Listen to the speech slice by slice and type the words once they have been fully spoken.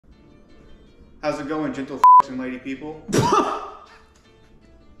How's it going, gentle and lady people?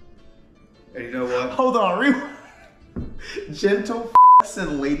 And you know what? Hold on, gentle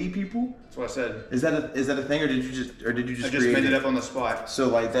and lady people. That's what I said. Is that a thing, or did you just I just made it up on the spot. So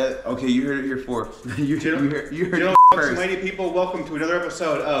like that? Okay, you heard it here for. you heard it first. And lady people, welcome to another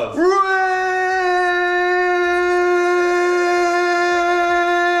episode of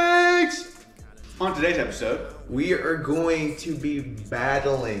Ranks. On today's episode, we are going to be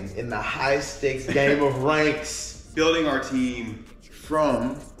battling in the high stakes game of ranks, building our team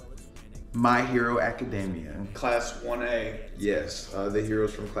from My Hero Academia. Class 1A. Yes, the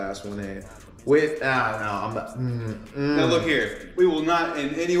heroes from Class 1A. With, I'm not. Now look here, we will not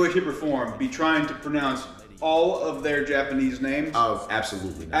in any way, shape, or form be trying to pronounce all of their Japanese names. Oh,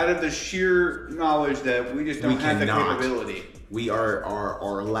 absolutely not. Out of the sheer knowledge that we just don't have the capability. We are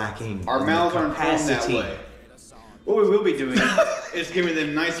lacking. Our mouths aren't formed that way. What we will be doing is giving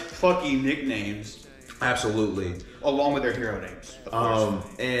them nice, plucky nicknames. Absolutely. Along with their hero names.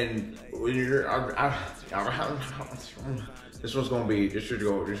 And this one's gonna be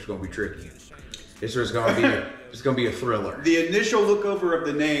tricky. This is gonna be a thriller. The initial look over of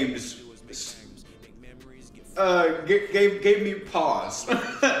the names gave me pause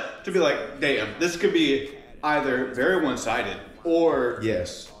to be like, damn, this could be either very one-sided or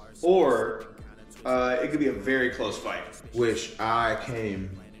it could be a very close fight. Which I came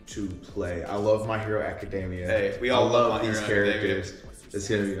to play. I love My Hero Academia. Hey, we all love these characters. It's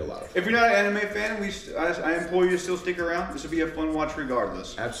gonna be a lot of fun. If you're not an anime fan, I implore you to still stick around. This will be a fun watch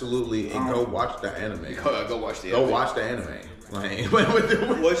regardless. Absolutely, and go watch the anime. Go watch the anime. Go watch the anime. Like,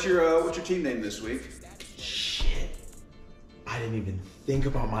 what's your team name this week? Shit, I didn't even think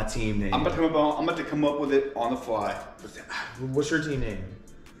about my team name. I'm about to come up with it on the fly. What's your team name?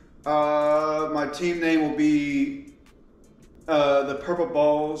 My team name will be the purple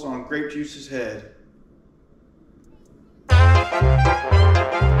balls on Grape Juice's head.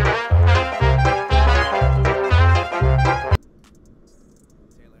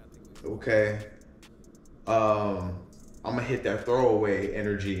 Okay. I'm gonna hit that throwaway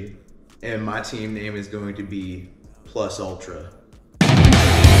energy, and my team name is going to be Plus Ultra.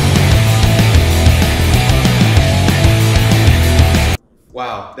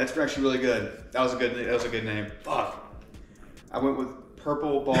 Wow, that's actually really good. That was a good name. Fuck. I went with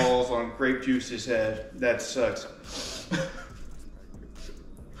purple balls on Grape Juice's head. That sucks.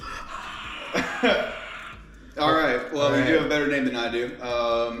 All right. Well, you do have a better name than I do.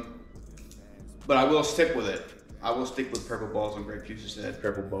 But I will stick with it. I will stick with purple balls on Grape Juice's head.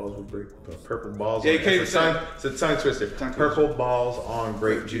 Purple balls with purple balls. Yeah, it's a tongue twister. Purple balls on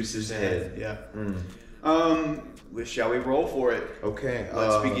Grape Juice's head. Yeah. Shall we roll for it? Okay.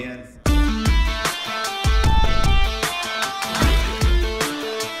 Let's begin.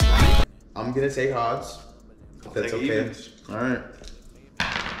 I'm gonna take odds. If that's okay. Evens. All right.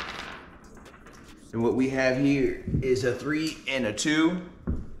 And what we have here is a 3 and a 2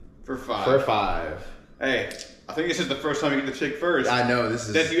 for 5. For 5. Hey, I think this is the first time you get to pick first. I know, this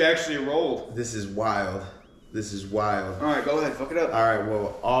is... That you actually rolled. This is wild. This is wild. All right, go ahead, fuck it up. All right,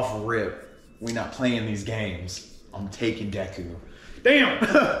 well, off rip, we not playing these games. I'm taking Deku. Damn!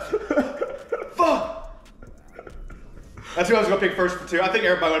 Fuck! That's who I was gonna pick first for 2. I think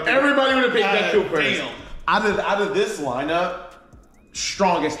everybody would pick Deku first. Damn. Out of this lineup,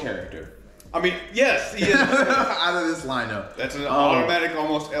 strongest character. I mean, yes, he is. Out of this lineup. That's an automatic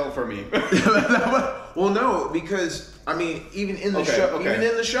almost L for me. Well, no, because I mean, even in the show,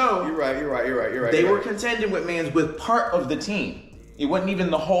 You're right. They were contending with mans with part of the team. It wasn't even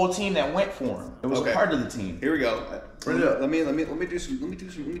the whole team that went for him. It was a part of the team. Here we go. Run it up. Let me do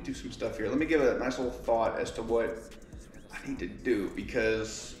some stuff here. Let me give a nice little thought as to what I need to do,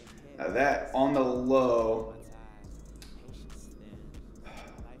 because that on the low.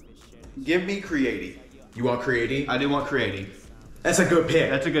 Give me Creaty. You want Creaty? I do want Creaty. That's a good pick.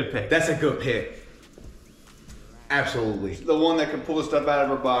 That's a good pick. That's a good pick. Absolutely. The one that can pull the stuff out of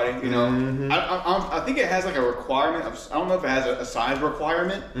her body, you know. Mm-hmm. I think it has like a requirement. I don't know if it has a size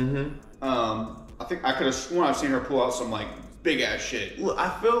requirement. Mm-hmm. I think I could have sworn I've seen her pull out some like big ass shit. Look, I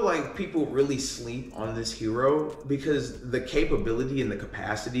feel like people really sleep on this hero because the capability and the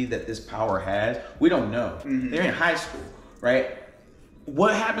capacity that this power has, we don't know. Mm-hmm. They're in high school, right?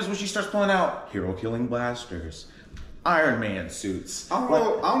 What happens when she starts pulling out hero killing blasters, Iron Man suits? I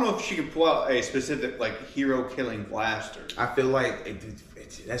don't know if she can pull out a specific like hero killing blaster. I feel like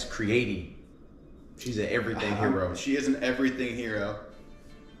that's creating. She's an everything hero. She is an everything hero.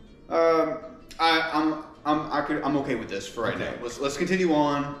 I'm okay with this for right now. Let's continue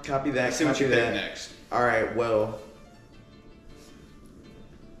on. Copy that. Let's see what you pick next. All right. Well,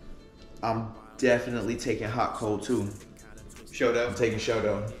 I'm definitely taking Hot Cold too. Shoto. I'm taking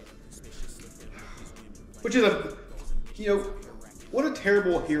Shoto. Which is a, what a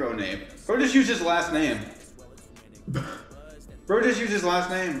terrible hero name. Bro just used his last name. Bro just used his last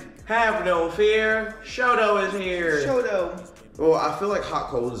name. Have no fear, Shoto is here. Shoto. Well, I feel like Hot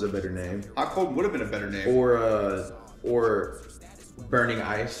Cold is a better name. Hot Cold would have been a better name. Or Burning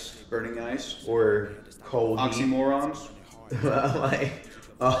Ice. Burning Ice. Or Cold Oxymorons.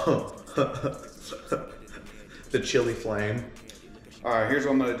 The Chili Flame. Alright, here's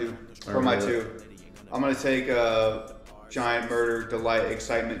what I'm going to do for my 2. I'm going to take Giant Murder Delight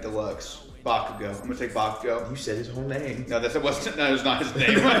Excitement Deluxe. Bakugo. I'm going to take Bakugo. You said his whole name. No, that was not his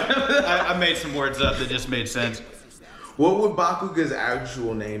name. I made some words up that just made sense. What would Bakugo's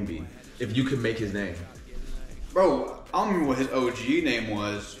actual name be if you could make his name? Bro, I don't remember what his OG name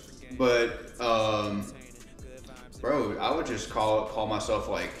was, but bro, I would just call myself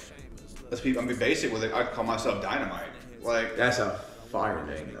like, I'm be basic with it. I'd call myself Dynamite. Like that's a fire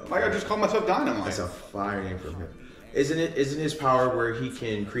name though. Like I just call myself Dynamite. That's a fire name from him. Isn't his power where he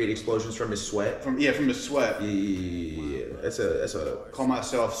can create explosions from his sweat? From his sweat. Yeah. That's a call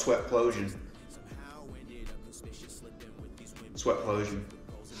myself Sweatplosion. Sweatplosion.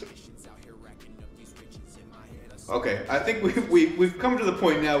 Okay, I think we've come to the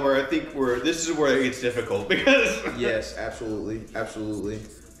point now where I think this is where it gets difficult because yes, absolutely.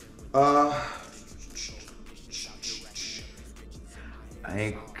 I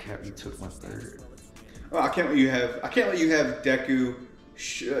can't. You took my third. Well, I can't let you have Deku.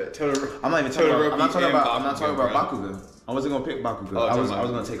 I'm not even talking about. I'm not talking about Bakugo. I wasn't gonna pick Bakugo. I was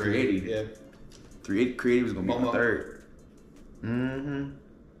gonna take Creative. Yeah. Creative was gonna be my third.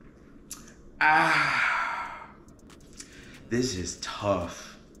 This is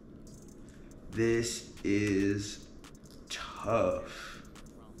tough.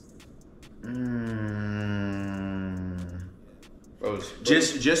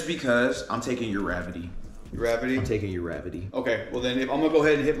 Just because I'm taking your Gravity. Gravity? I'm taking your Gravity. Okay, well then I'm gonna go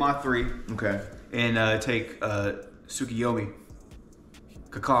ahead and hit my 3. Okay. And take Tsukiyomi.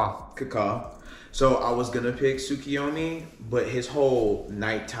 Kaka. So I was gonna pick Tsukiyomi, but his whole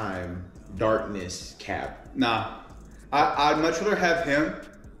nighttime darkness cap. Nah. I'd much rather have him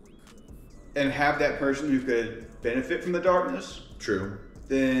and have that person who could benefit from the darkness. True.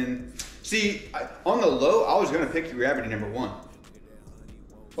 Then, see, on the low, I was gonna pick Gravity number 1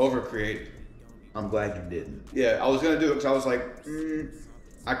 over Creative. I'm glad you didn't. Yeah, I was gonna do it because I was like,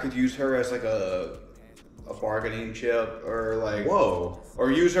 I could use her as like a bargaining chip, or like,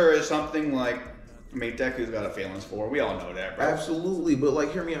 or use her as something like, I mean, Deku's got a feelings for her. We all know that, bro. Absolutely, but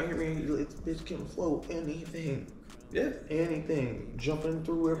like, hear me out. This can float anything. Yeah, anything, jumping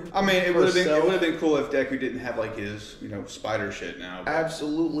through everything. I mean, it would have been cool if Deku didn't have like his spider shit now. But.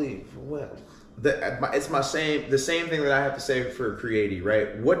 Absolutely. Well, it's the same thing that I have to say for Creative,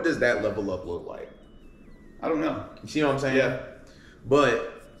 right? What does that level up look like? I don't know. You see what I'm saying? Yeah.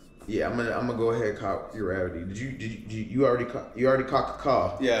 But yeah, I'm gonna go ahead and cop your Gravity. Did you already caught the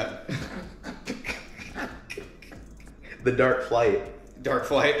call? Yeah. The Dark Flight. Dark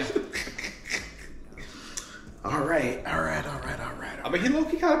Flight. All right. I mean, he's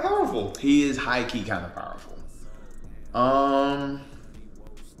low-key kind of powerful. He is high-key kind of powerful.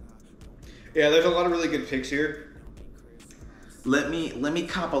 Yeah, there's a lot of really good picks here. Let me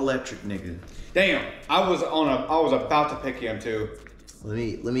cop Electric nigga. Damn, I was about to pick him too.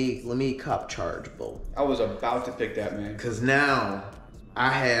 Let me cop Charge Bolt. I was about to pick that man. Cause now I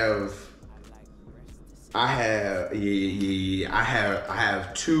have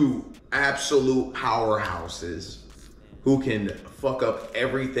 2 absolute powerhouses who can fuck up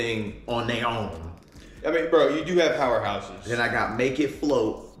everything on their own. I mean, bro, you do have powerhouses. Then I got Make It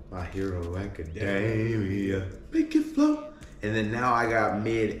Float, My Hero Academia. Make It Float. And then now I got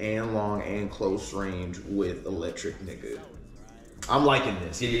mid and long and close range with Electric nigga. I'm liking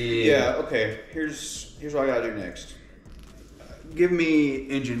this. Yeah, okay. Here's what I gotta do next. Give me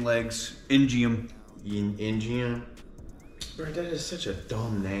Engine Legs. Engium. Engium. Bro, that is such a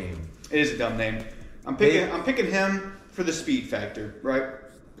dumb name. It is a dumb name. I'm picking him for the speed factor, right?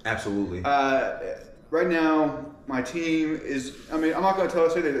 Absolutely. Right now, my team is. I mean, I'm not gonna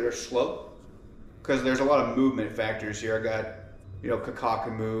say that they're slow, because there's a lot of movement factors here. I got, Kaka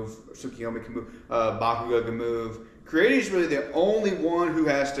can move, Tsukiyomi can move, Bakugo can move. Creative's really the only one who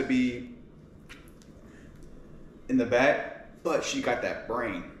has to be in the back, but she got that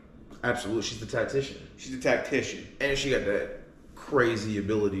brain. Absolutely, she's the tactician. She's the tactician, and she got that crazy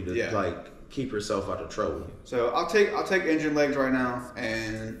ability to keep herself out of trouble. So I'll take Engine Legs right now,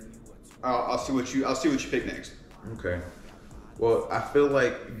 and I'll see what you pick next. Okay. Well, I feel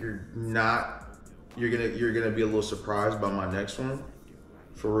like you're not you're gonna be a little surprised by my next one.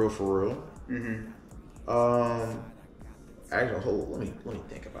 For real, for real. Actually, hold on, let me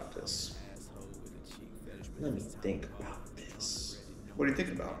think about this. Let me think about this. What are you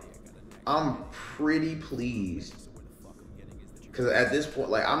thinking about? I'm pretty pleased. Cause at this point,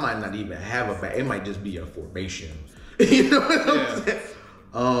 like I might not even have a back. It might just be a formation. You know what I'm saying?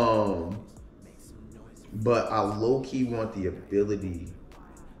 But I low key want the ability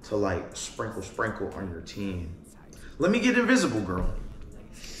to like sprinkle on your team. Let me get Invisible Girl.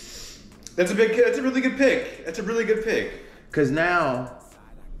 That's a really good pick. That's a really good pick. Cause now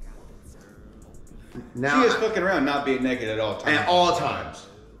she is fucking around, not being naked at all times. At all times.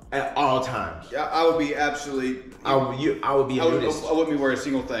 At all times. Yeah, I would be absolutely. I would be a nudist. I wouldn't be wearing a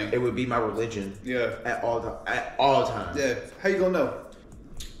single thing. It would be my religion. Yeah. At all times. Yeah. How you gonna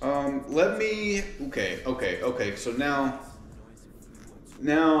know? Let me. Okay. So now.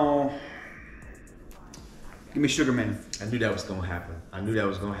 Give me Sugar Man. I knew that was gonna happen.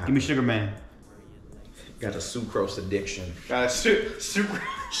 Give me Sugar Man. Got a sucrose addiction. Got a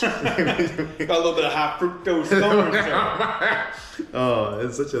got a little bit of high fructose corn syrup. Oh,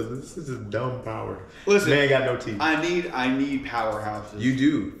 it's such a dumb power. Listen, man got no teeth. I need powerhouses. You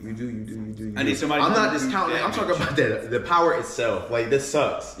do. I need somebody. I'm not discounting. I'm talking about the power itself. Like this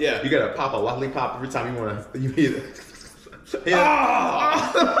sucks. Yeah. You gotta pop a lollipop every time you wanna. You either.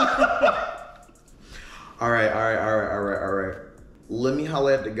 All right. Let me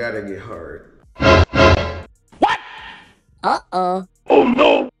holler at the guy that get hard. What? Oh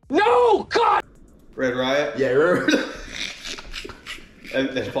no! No, God! Red Riot. Yeah, remember?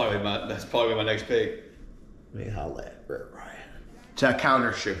 That's probably my next pick. Let me holler at Red Riot. To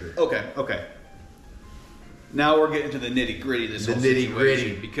counter Sugar. Okay. Now we're getting to the nitty gritty. Because the nitty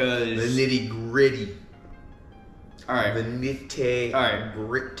gritty. All right. The nitty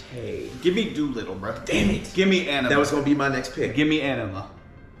gritty. Give me Doolittle, bro. Damn it. Give me Anima. That was gonna be my next pick. Give me Anima.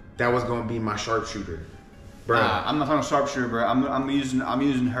 That was gonna be my sharpshooter. Bro. I'm not talking sharpshooter, bro. I'm using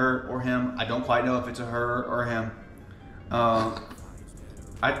her or him. I don't quite know if it's a her or him. I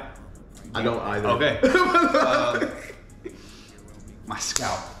don't either. Okay. My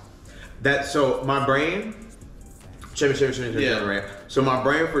scout. So my brain. Check me. Yeah. Right. So my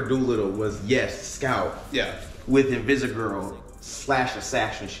brain for Doolittle was yes, scout. Yeah. With Invisigirl /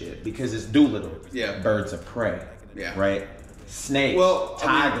 assassin shit because it's Doolittle. Yeah. Birds of prey. Yeah. Right. Snakes. Well,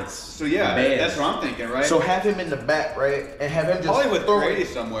 tigers. So yeah, that's what I'm thinking, right? So have him in the back, right, and have him just probably with Grady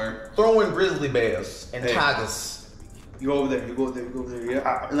somewhere throwing grizzly bears and tigers. You go over there.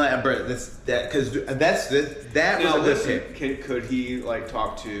 Yeah. Like, bro, that was now, a good pick. Could he like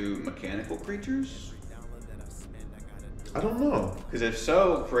talk to mechanical creatures? I don't know. Because if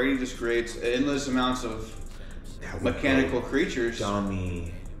so, Grady just creates endless amounts of mechanical creatures.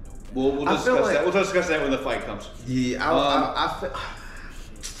 Dummy. We'll discuss that. We'll discuss that when the fight comes. Yeah, I feel.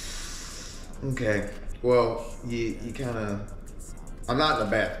 Okay. Well, you kind of. I'm not in a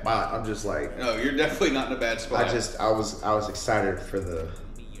bad spot. I'm just like. No, you're definitely not in a bad spot. I was excited for the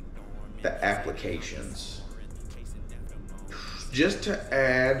applications. Just to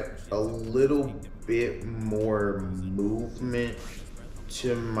add a little bit more movement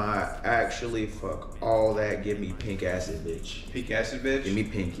to my actually fuck all that, give me pink acid bitch. Pink acid bitch? Give me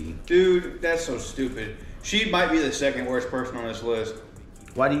pinky. Dude, that's so stupid. She might be the second worst person on this list.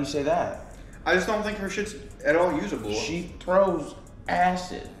 Why do you say that? I just don't think her shit's at all usable. She throws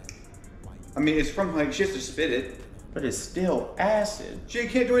acid. I mean, it's from like, she has to spit it. But it's still acid. She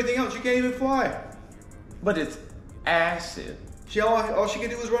can't do anything else. She can't even fly. But it's acid. All she can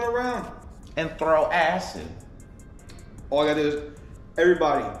do is run around. And throw acid. All I gotta do is,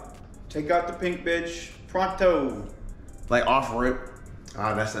 everybody, take out the pink bitch, pronto. Like off rip.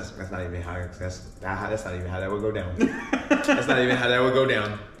 That's not even how that's not even how that would go down. That's not even how that would go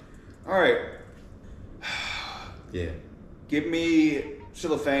down. All right. Yeah. Give me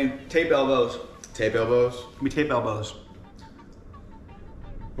cellophane, tape elbows. Tape elbows. Give me tape elbows.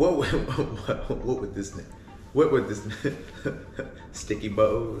 What would this name? What would this sticky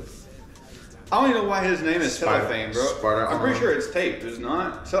bows? I don't even know why his name is cellophane, bro. Spider I'm pretty sure it's tape, is it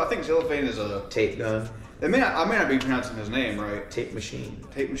not? So I think cellophane is a tape gun. I may not be pronouncing his name right. Tape machine.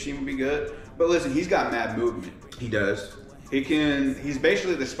 Tape machine would be good. But listen, he's got mad movement. He does. He's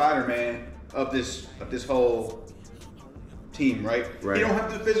basically the Spider-Man of this whole team, right? Right. He don't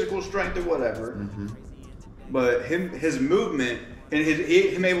have the physical strength or whatever. Mm-hmm. But his movement and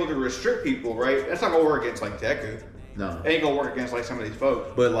him able to restrict people, right? That's not gonna work against like Deku. No. It ain't gonna work against like some of these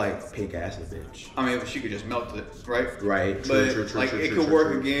folks. But like pink acid bitch. I mean, she could just melt it, right? Right. True. It could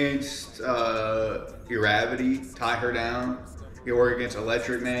work against Gravity, tie her down. You work against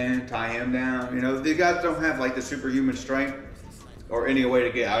Electric Man, tie him down. You know, the guys don't have like the superhuman strength or any way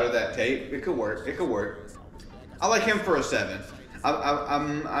to get out of that tape. It could work. It could work. I like him for a 7.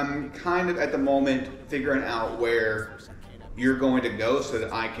 I'm kind of at the moment figuring out where you're going to go so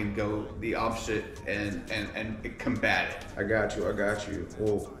that I can go the opposite and combat it. I got you.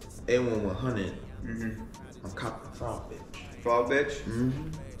 Well, A1100. I'm copping frog bitch. Frog bitch?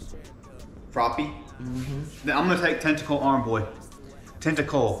 Froppy? Then I'm gonna take Tentacle Arm Boy.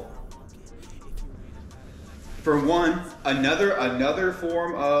 Tentacle. For one, another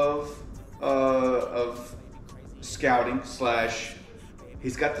form of scouting slash.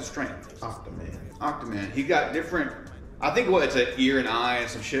 He's got the strength. Octoman. He got different. I think it's an ear and eye and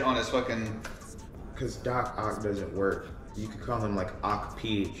some shit on his fucking. Cause Doc Ock doesn't work. You could call him like Ock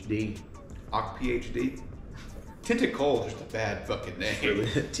PhD. Ock PhD. Tentacle is just a bad fucking name. Really?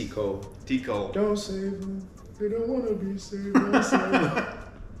 T Cole. Don't save them. They don't want to be saved. Don't save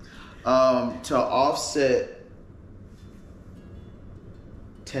them. To offset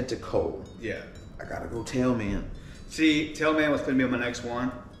Tentacle. Yeah. I gotta go Tailman. See, Tailman was gonna be on my next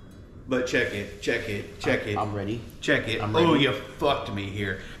one, but check it. I'm ready. Check it. I'm ready. Oh, you fucked me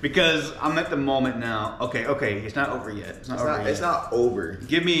here because I'm at the moment now. Okay, it's not over yet. It's not over.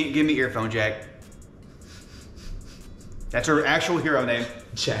 Give me earphone jack. That's her actual hero name.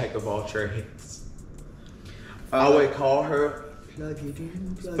 Jack of all trades. I would call her. Plug it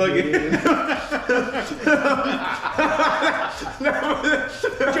in. Plug it in. Get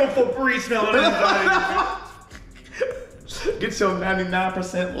your Febreze smelling inside. Get your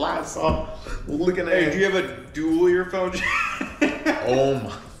 99% Lysol. Looking at. Hey, do you have a dual earphone jack? Oh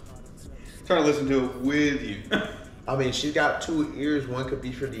my. Trying to listen to it with you. I mean, she's got 2 ears. One could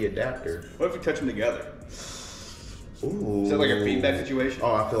be for the adapter. What if we touch them together? Ooh. Is that like a feedback situation?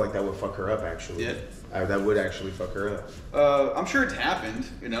 Oh, I feel like that would fuck her up, actually. Yeah. That would actually fuck her up. I'm sure it's happened,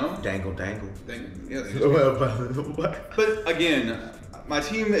 you know? Dangle. Yeah. But again, my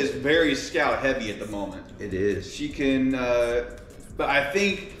team is very scout heavy at the moment. It is. She can, but I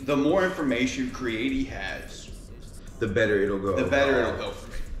think the more information Creaty has, the better it'll go. The better it'll go for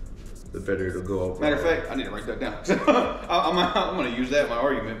me. The better it'll go over. Matter of fact, I need to write that down. I'm going to use that in my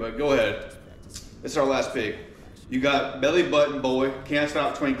argument, but go ahead. It's our last pick. You got Belly Button Boy, Can't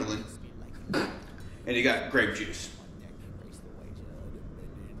Stop Twinkling, and you got Grape Juice.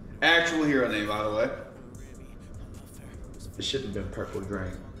 Actual hero name, by the way. It should have been Purple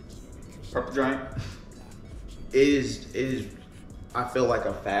Drink. Purple Giant? It is, I feel like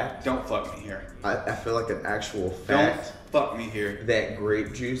a fact. Don't fuck me here. I feel like an actual fact. Don't fuck me here. That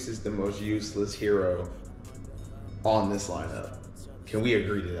Grape Juice is the most useless hero on this lineup. Can we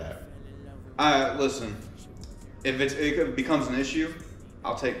agree to that? Listen. If it becomes an issue,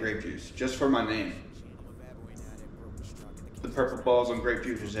 I'll take Grape Juice just for my name. The purple balls on Grape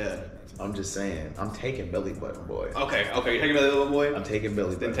Juice's head. I'm just saying. I'm taking Belly Button Boy. Okay. You're taking Belly Button Boy. I'm taking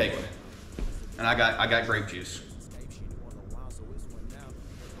Belly Button Then take Boy. it. And I got Grape Juice.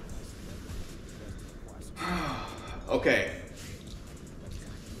 Okay.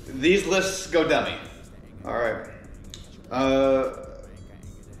 These lists go dummy. All right.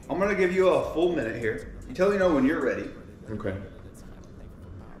 I'm gonna give you a full minute here. You tell me when you're ready. Okay.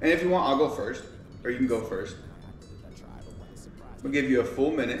 And if you want, I'll go first, or you can go first. We'll give you a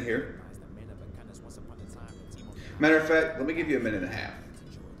full minute here. Matter of fact, let me give you a minute and a half.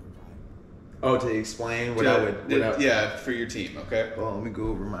 Oh, to explain what I would. Yeah, for your team, okay? Well, let me go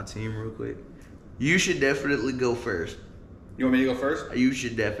over my team real quick. You should definitely go first. You want me to go first? You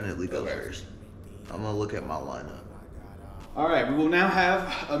should definitely go Okay. first. I'm gonna look at my lineup. All right, we will now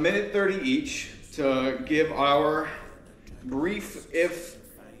have a minute 30 each to give our brief, if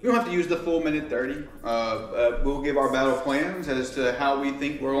we don't have to use the full minute 30, we'll give our battle plans as to how we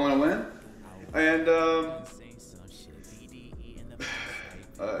think we're going to win. And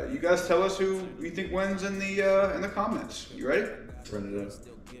you guys tell us who you think wins in the comments. You ready? Run it up.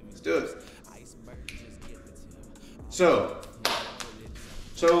 Let's do it. So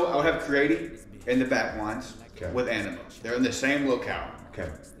I'll have Creaty in the back lines with Anima. They're in the same locale.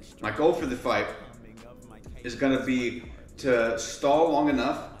 Okay. My goal for the fight is going to be to stall long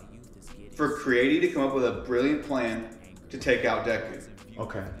enough for Creaty to come up with a brilliant plan to take out Deku.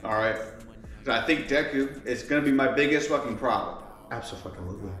 Okay. All right? So I think Deku is going to be my biggest fucking problem.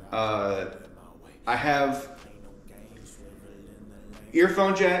 Absolutely. I have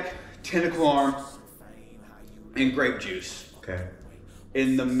Earphone Jack, Tentacle Arm, and Grape Juice Okay.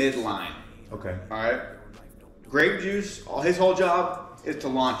 in the midline. Okay. All right? Grape Juice, his whole job is to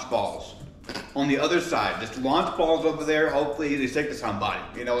launch balls. On the other side, just launch balls over there. Hopefully they stick to somebody.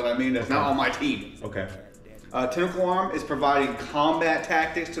 You know what I mean? It's not on my team. Okay. Tentacle Arm is providing combat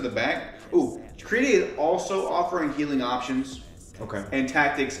tactics to the back. Ooh, Creedy is also offering healing options. Okay. And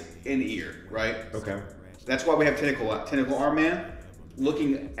tactics in ear, right? Okay. That's why we have Tentacle Arm Man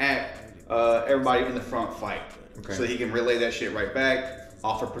looking at everybody in the front fight. Okay. So he can relay that shit right back,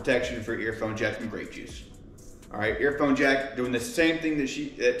 offer protection for Earphone Jack and Grape Juice. All right, Earphone Jack doing the same thing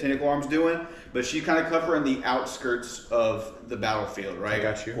that Tentacle Arm's doing, but she's kind of covering the outskirts of the battlefield, right? I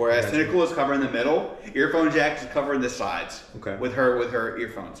got you. Whereas Tentacle is covering the middle, Earphone Jack is covering the sides. Okay. With her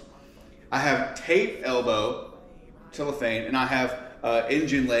earphones. I have Tape Elbow, Cellophane, and I have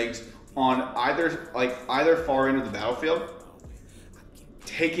Engine Legs on either far end of the battlefield,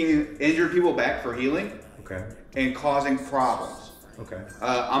 taking injured people back for healing. Okay. And causing problems. Okay.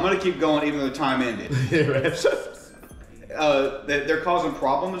 I'm gonna keep going even though the time ended. They're causing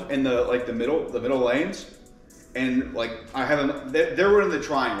problems in the middle lanes, and I have them. They're running the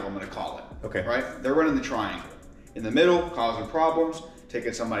triangle. I'm gonna call it. Okay. Right. They're running the triangle in the middle, causing problems,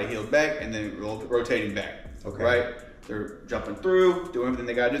 taking somebody healed back, and then rotating back. Okay. Right. They're jumping through, doing everything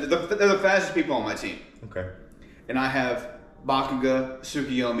they gotta do. They're the fastest people on my team. Okay. And I have Bakuga,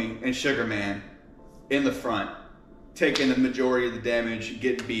 Tsukiyomi, and Sugar Man in the front, taking the majority of the damage,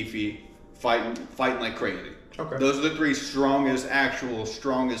 getting beefy, fighting like crazy. Okay. Those are the three strongest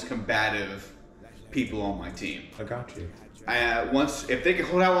combative people on my team. I got you. If they can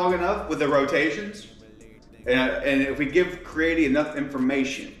hold out long enough with the rotations, and if we give Creedy enough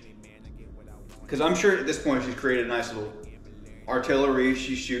information, because I'm sure at this point she's created a nice little artillery,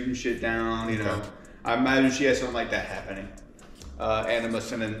 she's shooting shit down, you know. I imagine she has something like that happening. Anima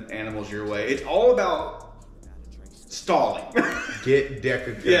sending animals your way. It's all about stalling. Get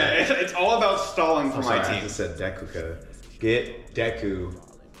Deku. Yeah, it's all about stalling for my team. I just said Deku. Get Deku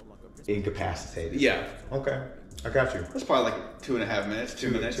incapacitated. Yeah. Okay. I got you. That's probably like 2.5 minutes. 2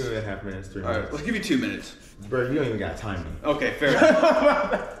 minutes. 2.5 minutes, 3 minutes. All right, let's give you 2 minutes. Bro, you don't even got time. Okay, fair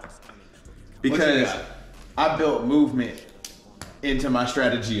enough. Because I built movement into my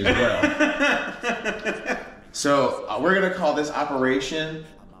strategy as well. So we're gonna call this operation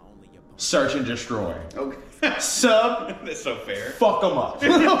Search and Destroy. Okay. That's so fair. Fuck them up.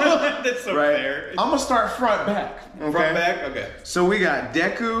 That's so fair. I'm gonna start front back. Okay? Front back. Okay. So we got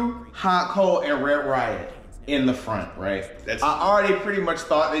Deku, Hot Cold, and Red Riot in the front, right? I already pretty much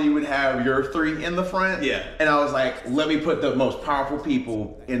thought that you would have your three in the front. Yeah. And I was like, let me put the most powerful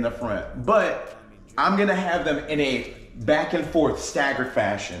people in the front, but I'm gonna have them in a back and forth staggered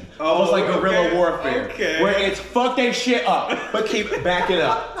fashion. Almost like guerrilla warfare. Okay. Where it's fuck they shit up, but keep backing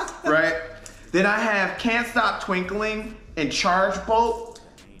up. Right? Then I have Can't Stop Twinkling and Charge Bolt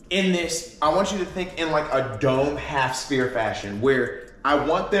in this. I want you to think in like a dome half sphere fashion where I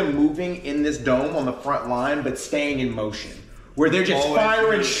want them moving in this dome on the front line, but staying in motion. Where they're just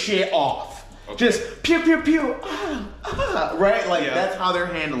firing shit off. Okay. Just pew, pew, pew, right? Like that's how they're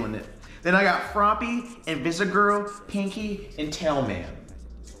handling it. Then I got Froppy, Invisigirl, Pinky, and Tailman.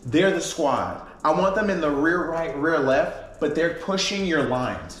 They're the squad. I want them in the rear right, rear left, but they're pushing your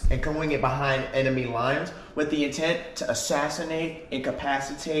lines and going in behind enemy lines with the intent to assassinate,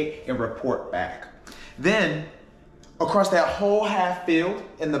 incapacitate, and report back. Then, across that whole half field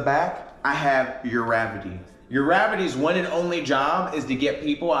in the back, I have Uravity. Uravity's one and only job is to get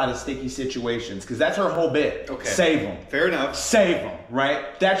people out of sticky situations, because that's her whole bit. Okay. Save them. Fair enough. Save them,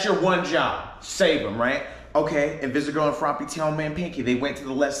 right? That's your one job. Save them, right? Okay, Invisigirl and Froppy, Tailman, Pinky, they went to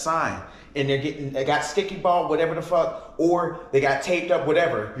the left side, and they got sticky ball, whatever the fuck, or they got taped up,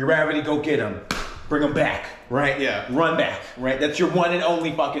 whatever. Uravity, go get them. Bring them back, right? Yeah. Run back, right? That's your one and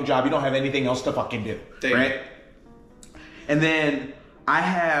only fucking job. You don't have anything else to fucking do, right? And then I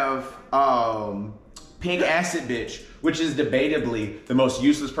have Pink Acid Bitch, which is debatably the most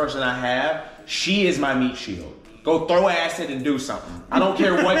useless person I have. She is my meat shield. Go throw acid and do something. I don't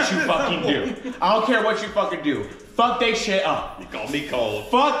care what you fucking do. I don't care what you fucking do. Fuck they shit up. You call me cold.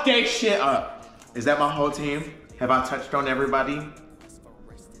 Fuck they shit up. Is that my whole team? Have I touched on everybody?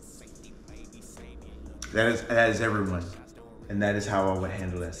 That is everyone. And that is how I would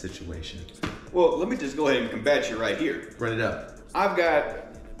handle that situation. Well, let me just go ahead and combat you right here. Run it up. I've got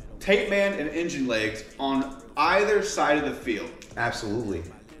Tape Man and Engine Legs on either side of the field. Absolutely.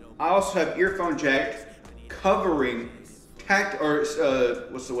 I also have Earphone Jack covering what's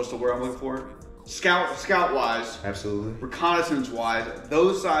the word I'm looking for? Scout wise. Absolutely. Reconnaissance wise,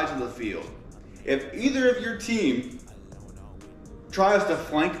 those sides of the field. If either of your team tries to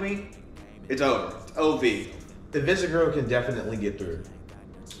flank me, it's over. It's OV. Invisigirl can definitely get through.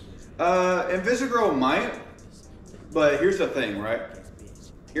 Invisigirl might, but here's the thing, right?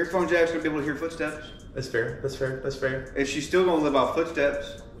 Earphone Jack's gonna be able to hear footsteps. That's fair. That's fair. That's fair. And she's still gonna live off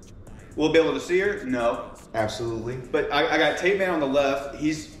footsteps. We'll be able to see her? No. Absolutely. But I got Tape Man on the left.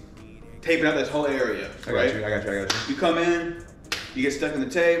 He's taping out this whole area. Right? I got you. You come in, you get stuck in the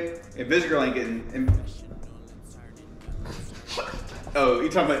tape, and Visitor ain't getting. Oh, you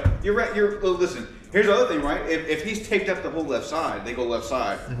talking about? You're right. Listen. Here's the other thing, right? If he's taped up the whole left side, they go left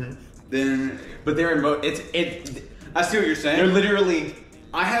side. Then. But they're in I see what you're saying. They're literally.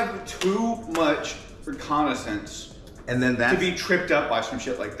 I have too much reconnaissance, and then to be tripped up by some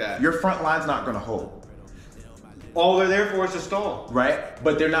shit like that. Your front line's not going to hold. All they're there for is to stall, right?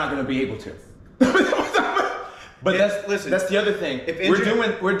 But they're not going to be able to. But that's the other thing.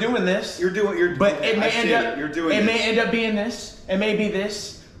 If we're doing this. But it may end up being this. It may be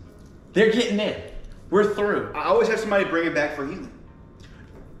this. They're getting in. We're through. I always have somebody bring it back for healing.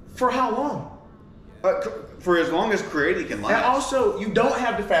 For how long? For as long as creating can last. And also, you don't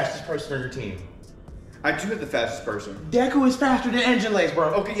have the fastest person on your team. I do have the fastest person. Deku is faster than engine legs,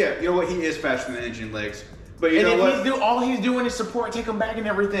 bro. Okay, yeah, you know what? He is faster than engine legs. But you know what? All he's doing is support, take him back and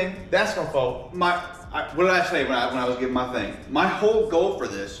everything. That's gonna fall. What did I say when I was giving my thing? My whole goal for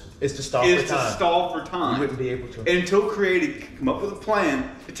this is to stall for time. You wouldn't be able to. Until Creative can come up with a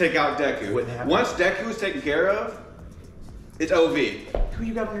plan to take out Deku. Wouldn't happen. Once Deku is taken care of, it's OV. Who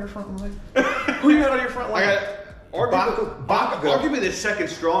you got on your front line? Who you got on your front line? I got arguably the second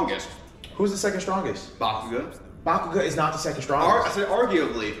strongest. Who's the second strongest? Bakuga. Bakuga is not the second strongest. I said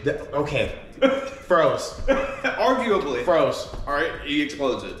arguably. Okay. Froze. Arguably. Froze. Alright, he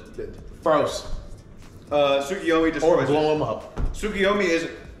explodes it. Froze. Tsukiyomi destroys or blow him up. Tsukiyomi is...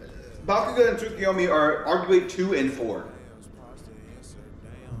 Bakuga and Tsukiyomi are arguably 2 and 4.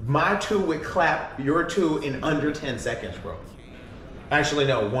 My 2 would clap your 2 in under 10 seconds, bro. Actually,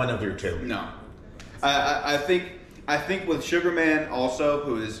 no, one of your 2. No. I think with Sugar Man also,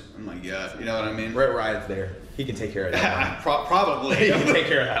 who is, oh my god, you know what I mean? Red Riot's there. He can take care of that one. Probably. He can take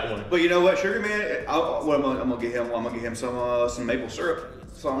care of that one. But you know what, Sugar Man, I'm gonna get him. I'm gonna get him some maple syrup,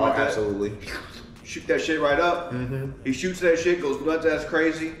 something like that. Absolutely. Shoot that shit right up. Mm-hmm. He shoots that shit, goes nuts, that's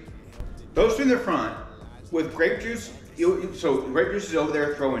crazy. Those two in the front with grape juice. So grape juice is over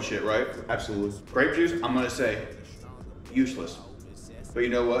there throwing shit, right? Absolutely. Grape juice, I'm gonna say, useless. But you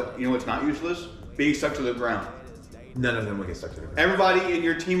know what? You know what's not useless? Being stuck to the ground. None of them will get stuck to the ground. Everybody in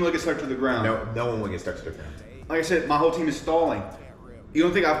your team will get stuck to the ground. No one will get stuck to the ground. Like I said, my whole team is stalling. You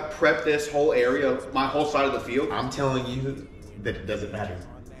don't think I've prepped this whole area, my whole side of the field? I'm telling you that it doesn't matter.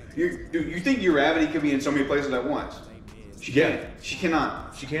 You think Uravity could be in so many places at once? She can't. She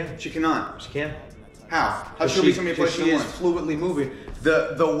cannot. She can. She cannot. She can. How? How should be so many places she at is once? fluidly moving.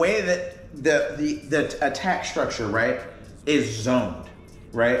 The way that the attack structure, right, is zoned,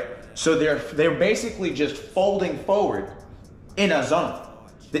 right? So they're basically just folding forward in a zone.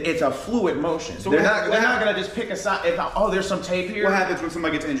 It's a fluid motion. So they're not gonna just pick a side. There's some tape here. What happens when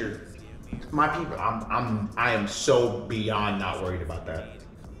somebody gets injured? My people, I am so beyond not worried about that.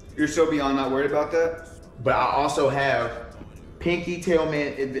 You're so beyond not worried about that? But I also have Pinky,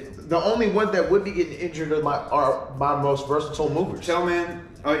 Tailman. The only ones that would be getting injured are my most versatile movers. Tailman,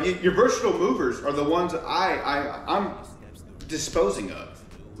 your versatile movers are the ones I'm disposing of.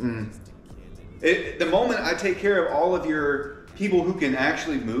 The moment I take care of all of your people who can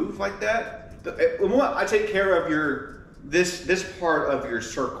actually move like that, the moment I take care of your this part of your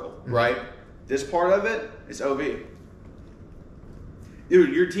circle, right? This part of it is OV.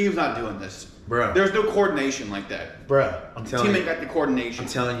 Dude, your team's not doing this. Bruh. There's no coordination like that. Bruh, I'm telling you. Team ain't got the coordination. I'm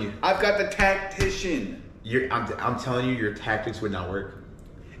telling you. I've got the tactician. I'm telling you, your tactics would not work.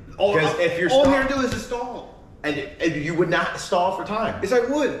 All I'm here to do is to stall. And you would not stall for time. Yes, I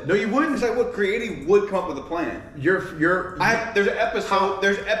would. No, you wouldn't. Yes, I would. Creative would come up with a plan. There's an episode.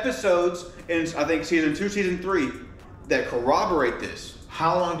 There's episodes in I think season 2, season 3 that corroborate this.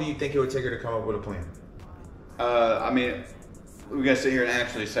 How long do you think it would take her to come up with a plan? I mean, we gotta sit here and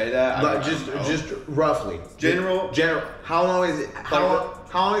actually say that. But just roughly. General. How long is it? How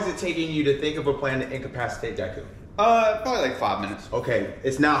long is it taking you to think of a plan to incapacitate Deku? Probably like 5 minutes. Okay,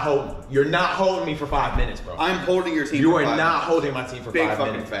 it's not You're not holding me for 5 minutes, bro. I'm holding your team. You are not holding my team for 5 minutes. Big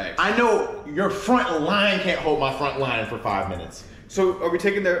fucking fact. I know your front line can't hold my front line for 5 minutes. So are we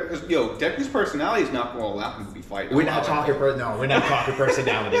taking their? Deku's personality is not going to allow him to be fighting. We're not talking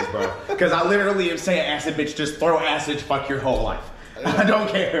personalities, bro. Because I literally am saying, acid bitch, just throw acid, fuck your whole life. I don't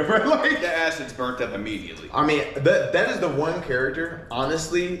care, bro. Like, the acid's burnt up immediately. I mean, that is the one character,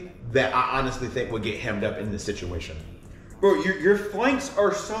 honestly, that I honestly think would get hemmed up in this situation. Bro, your flanks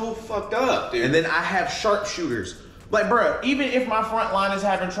are so fucked up, dude. And then I have sharpshooters. Like, bro, even if my front line is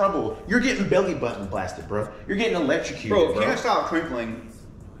having trouble, you're getting belly button blasted, bro. You're getting electrocuted, bro. Can't Stop Twinkling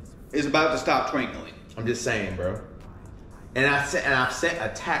is about to stop twinkling. I'm just saying, bro. And I've sent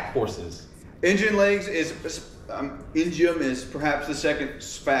attack horses. Engine legs is Ingium is perhaps the second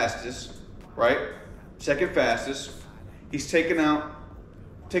fastest, right? Second fastest. He's taking out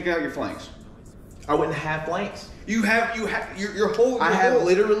your flanks. I wouldn't have flanks. Your whole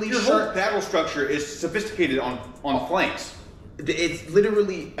battle structure is sophisticated on flanks. It's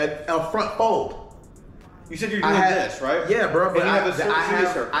literally a front fold. You said you're doing this, right? Yeah, bro. But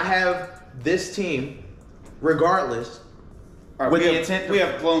I have this team, regardless. Right, we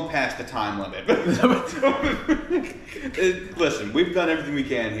have blown past the time limit. Listen, we've done everything we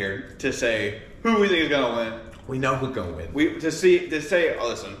can here to say who we think is going to win. We know who's going to win. Oh,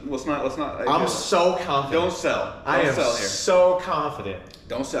 listen, let's not. I'm so confident. Don't sell. I am so confident.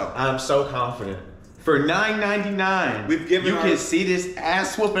 Don't sell. I'm so confident. For $9.99, you can see this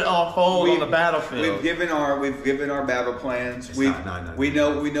ass whooping unfold on the battlefield. We've given our battle plans. We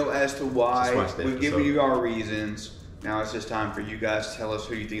know as to why. We've given you our reasons. Now it's just time for you guys to tell us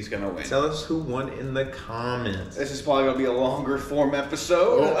who you think is going to win. Tell us who won in the comments. This is probably going to be a longer form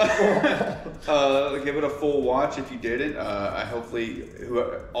episode. Give it a full watch if you didn't. Hopefully,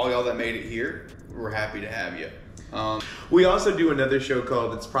 all y'all that made it here, we're happy to have you. We also do another show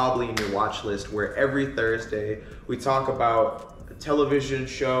called It's Probably in Your Watch List, where every Thursday we talk about a television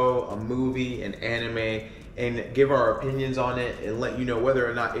show, a movie, an anime, and give our opinions on it and let you know whether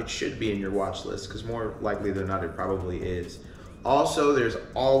or not it should be in your watch list, because more likely than not it probably is. Also, there's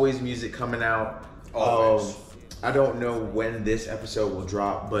always music coming out. Always. I don't know when this episode will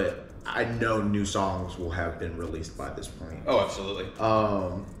drop, but I know new songs will have been released by this point. Oh, absolutely.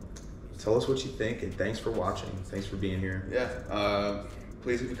 Tell us what you think, and thanks for watching. Thanks for being here. Yeah.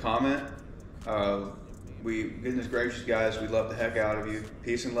 Please leave a comment. Goodness gracious, guys, we love the heck out of you.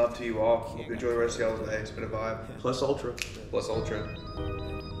 Peace and love to you all. Hope you enjoy the rest of y'all's day. It's been a vibe. Plus Ultra. Plus Ultra.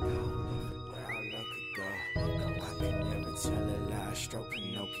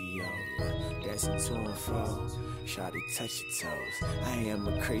 Dancing to and fro, shawty touch your toes. I am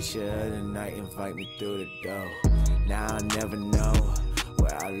a creature of the night, invite me through the door. Now I never know.